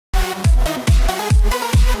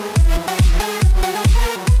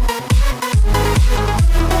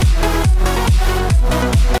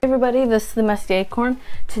Everybody, this is the Messy Acorn.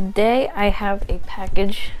 Today I have a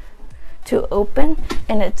package to open,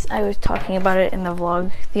 and I was talking about it in the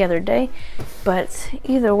vlog the other day, but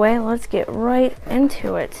either way, let's get right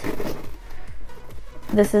into it.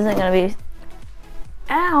 This isn't gonna be,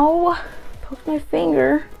 ow, poked my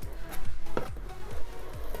finger.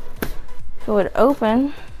 If it would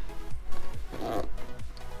open.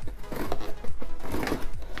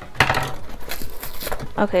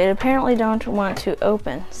 Okay, it apparently don't want to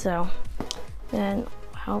open, so then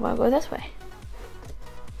how about go this way?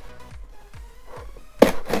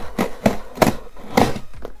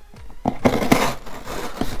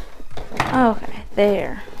 Okay,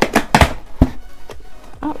 there.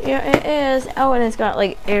 Oh, yeah, it is. Oh, and it's got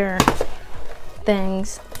like air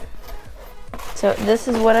things. So this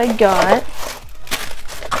is what I got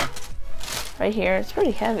right here. It's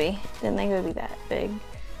pretty heavy. Didn't think it would be that big.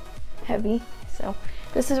 Heavy. So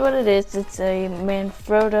this is what it is. It's a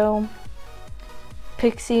Manfrotto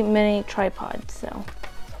Pixi Mini Tripod. So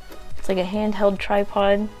it's like a handheld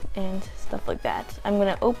tripod and stuff like that. I'm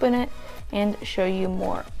gonna open it and show you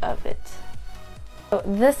more of it. So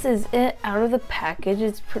this is it out of the package.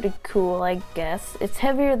 It's pretty cool, I guess. It's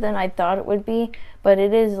heavier than I thought it would be, but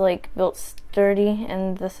it is like built sturdy,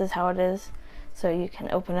 and this is how it is. So you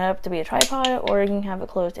can open it up to be a tripod, or you can have it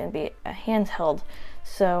closed and be a handheld.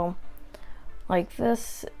 So like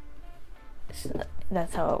this,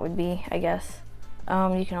 that's how it would be, I guess.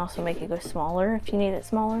 You can also make it go smaller if you need it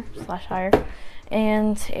smaller / higher.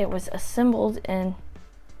 And it was assembled in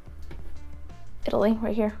Italy,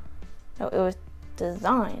 right here. No, it was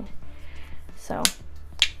designed. So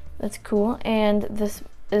that's cool. And this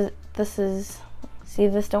is see,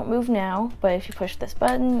 this don't move now, but if you push this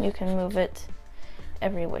button, you can move it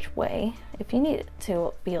every which way if you need it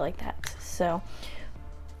to be like that. So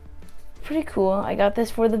pretty cool. I got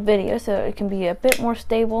this for the video so it can be a bit more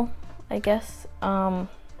stable, I guess. Yeah,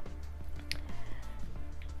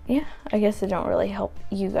 I guess it don't really help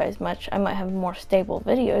you guys much. I might have more stable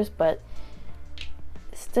videos, but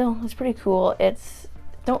still, it's pretty cool.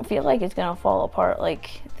 Don't feel like it's gonna fall apart.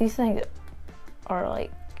 Like, these things are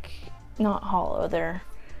like not hollow, they're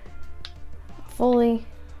fully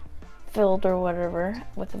filled or whatever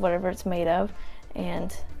with whatever it's made of,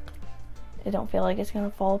 and it don't feel like it's gonna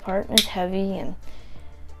fall apart. And it's heavy, and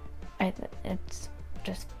it's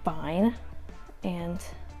just fine, and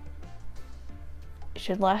it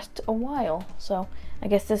should last a while. So I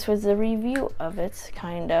guess this was the review of it,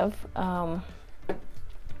 kind of.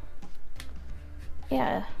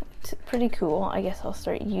 Yeah, it's pretty cool. I guess I'll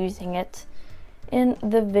start using it in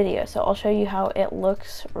the video. So I'll show you how it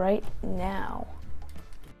looks right now.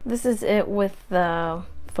 This is it with the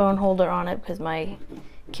phone holder on it, because my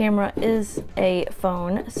camera is a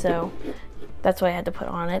phone, so that's what I had to put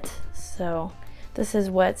on it. So this is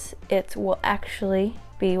what it will actually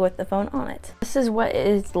be with the phone on it. This is what it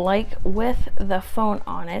is like with the phone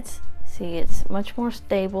on it. See, it's much more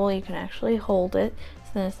stable. You can actually hold it,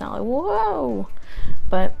 so then it's not like, whoa.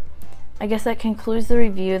 But I guess that concludes the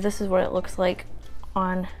review. This is what it looks like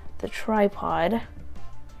on the tripod.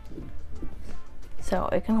 So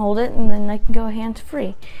I can hold it, and then I can go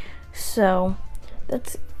hands-free. So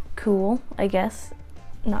that's cool, I guess.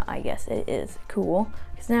 Not I guess, it is cool,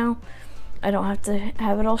 because now I don't have to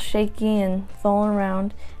have it all shaky and falling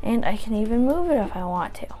around, and I can even move it if I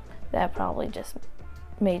want to. That probably just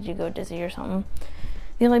made you go dizzy or something.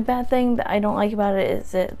 The only bad thing that I don't like about it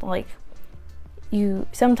is that, like, you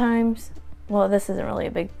sometimes, well, this isn't really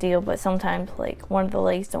a big deal, but sometimes like one of the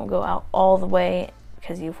legs don't go out all the way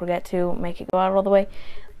because you forget to make it go out all the way,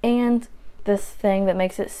 and this thing that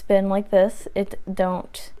makes it spin like this, it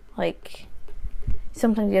don't, like,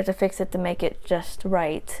 sometimes you have to fix it to make it just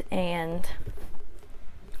right, and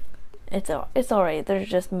it's alright. There's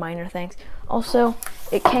just minor things. Also,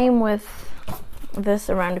 it came with this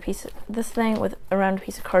thing with around a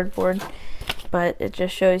piece of cardboard, but it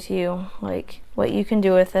just shows you like what you can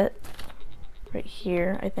do with it right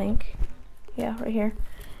here, I think. Yeah, right here.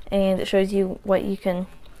 And it shows you what you can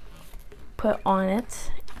put on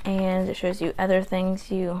it, and it shows you other things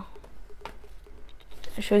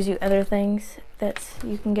that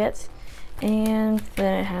you can get. And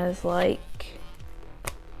then it has like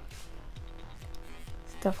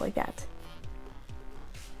stuff like that.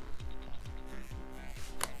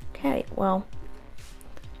 Okay, well,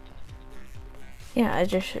 yeah,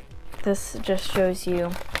 this just shows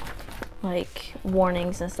you like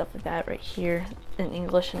warnings and stuff like that right here in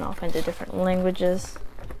English and all kinds of different languages.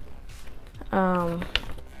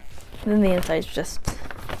 Then the inside's just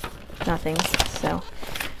nothing. So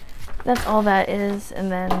that's all that is,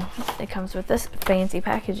 and then it comes with this fancy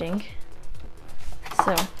packaging.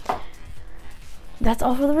 So that's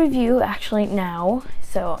all for the review actually now.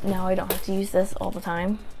 So now I don't have to use this all the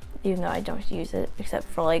time, even though I don't use it except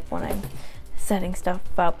for like when I'm setting stuff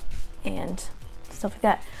up and stuff like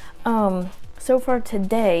that. So far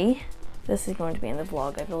today, this is going to be in the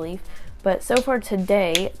vlog, I believe, but so far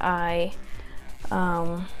today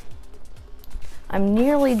I'm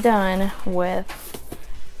nearly done with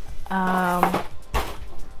I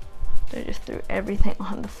just threw everything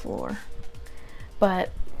on the floor,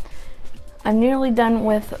 but I'm nearly done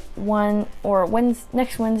with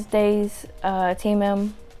next Wednesday's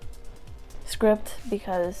TMM script,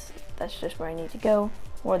 because that's just where I need to go,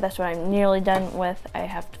 or that's what I'm nearly done with. I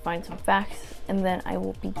have to find some facts and then I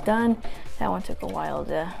will be done. That one took a while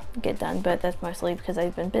to get done, but that's mostly because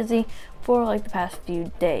I've been busy for like the past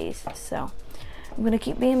few days. So I'm gonna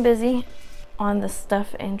keep being busy on this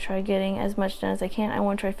stuff and try getting as much done as I can. I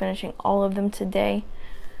want to try finishing all of them today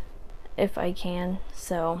if I can.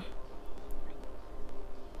 So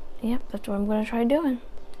yep, that's what I'm gonna try doing.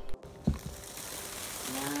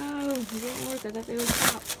 No, it didn't work. I thought they would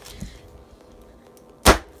stop.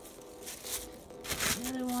 The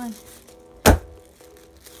other one.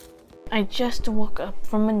 I just woke up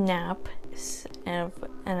from a nap, and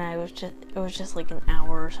it was just like an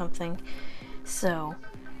hour or something. So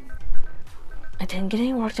I didn't get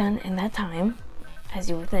any work done in that time, as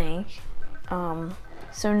you would think.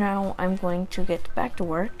 So now I'm going to get back to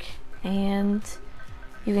work, and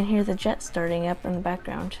you can hear the jet starting up in the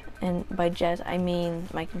background. And by jet, I mean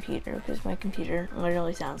my computer, because my computer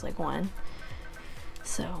literally sounds like one.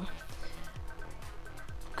 So I'm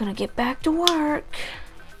gonna get back to work.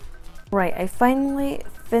 Right, I finally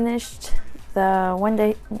finished the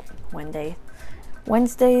Wednesday's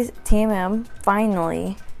TMM,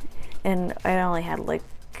 finally. And I only had like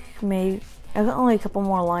only a couple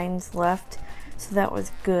more lines left, so that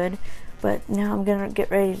was good. But now I'm gonna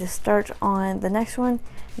get ready to start on the next one.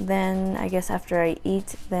 Then I guess after I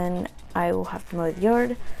eat, then I will have to mow the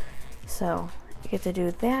yard. So I get to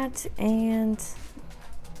do that, and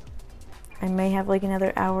I may have like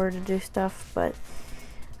another hour to do stuff, but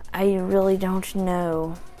I really don't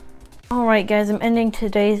know. Alright guys, I'm ending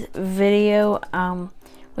today's video.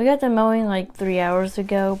 We got done mowing like 3 hours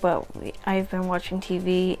ago, but I've been watching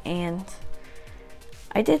TV, and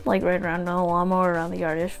I did like ride around on a lawnmower around the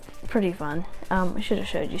yard. It's pretty fun. I should have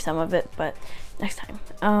showed you some of it, but next time.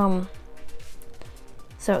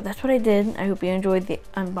 So that's what I did. I hope you enjoyed the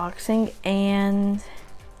unboxing, and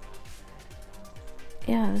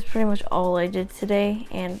yeah, that's pretty much all I did today.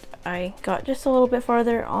 And I got just a little bit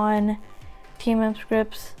farther on TMM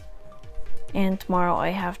scripts, and tomorrow I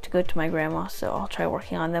have to go to my grandma, so I'll try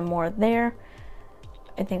working on them more there.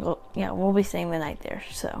 I think we'll be staying the night there.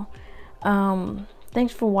 So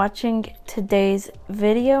thanks for watching today's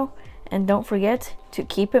video, and don't forget to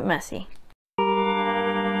keep it messy.